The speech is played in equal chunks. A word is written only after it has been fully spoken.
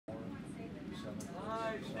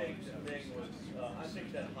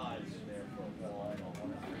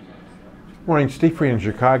Morning, Steve Free in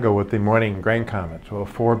Chicago with the morning grain comments. Well,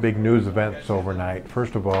 four big news events overnight.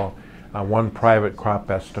 First of all, one private crop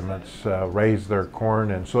estimates raised their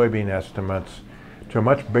corn and soybean estimates to a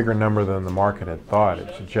much bigger number than the market had thought.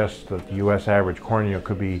 It suggests that the U.S. average corn yield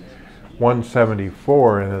could be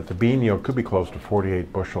 174 and that the bean yield could be close to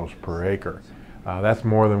 48 bushels per acre. That's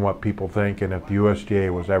more than what people think, and if the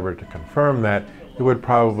USDA was ever to confirm that, it would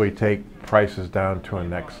probably take prices down to a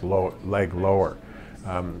next leg lower.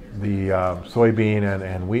 The soybean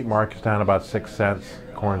and wheat market's down about 6 cents,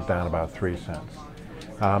 corn's down about 3 cents.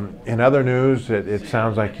 In other news, it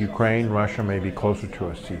sounds like Ukraine, Russia may be closer to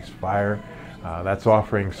a ceasefire. That's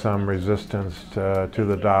offering some resistance to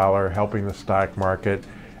the dollar, helping the stock market,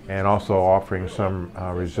 and also offering some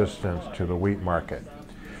resistance to the wheat market.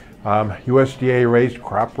 USDA raised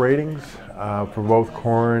crop ratings for both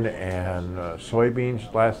corn and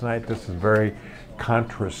soybeans last night. This is very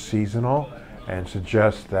contra-seasonal and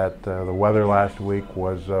suggests that the weather last week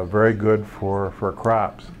was very good for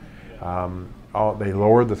crops. They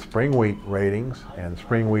lowered the spring wheat ratings, and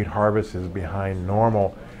spring wheat harvest is behind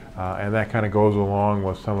normal, and that kind of goes along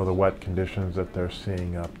with some of the wet conditions that they're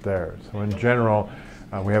seeing up there. So in general,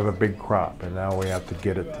 we have a big crop, and now we have to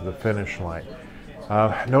get it to the finish line.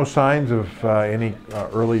 No signs of any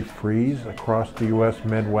early freeze across the U.S.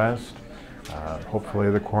 Midwest.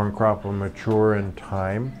 Hopefully the corn crop will mature in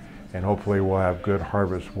time, and hopefully we'll have good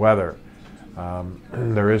harvest weather.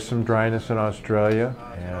 There is some dryness in Australia,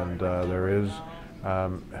 and there is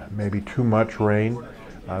maybe too much rain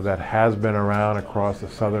that has been around across the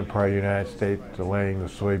southern part of the United States, delaying the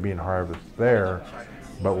soybean harvest there.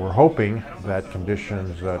 But we're hoping that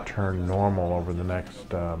conditions turn normal over the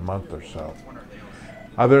next month or so.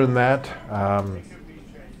 Other than that,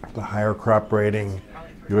 the higher crop rating,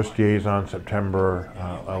 USDA is on September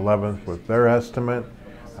 11th with their estimate.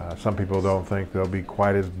 Some people don't think they'll be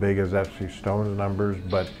quite as big as FC Stone's numbers,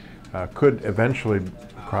 but could eventually, the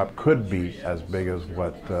crop could be as big as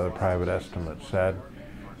what the private estimate said.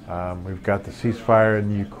 We've got the ceasefire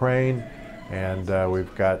in Ukraine, and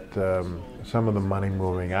we've got some of the money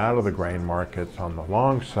moving out of the grain markets on the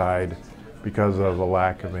long side because of the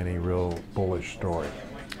lack of any real bullish story.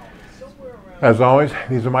 As always,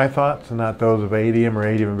 these are my thoughts and not those of ADM or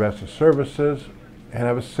ADM Investor Services, and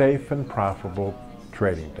have a safe and profitable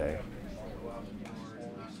trading day.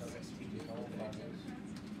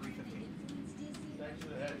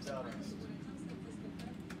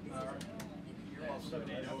 You're all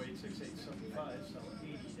 78086875.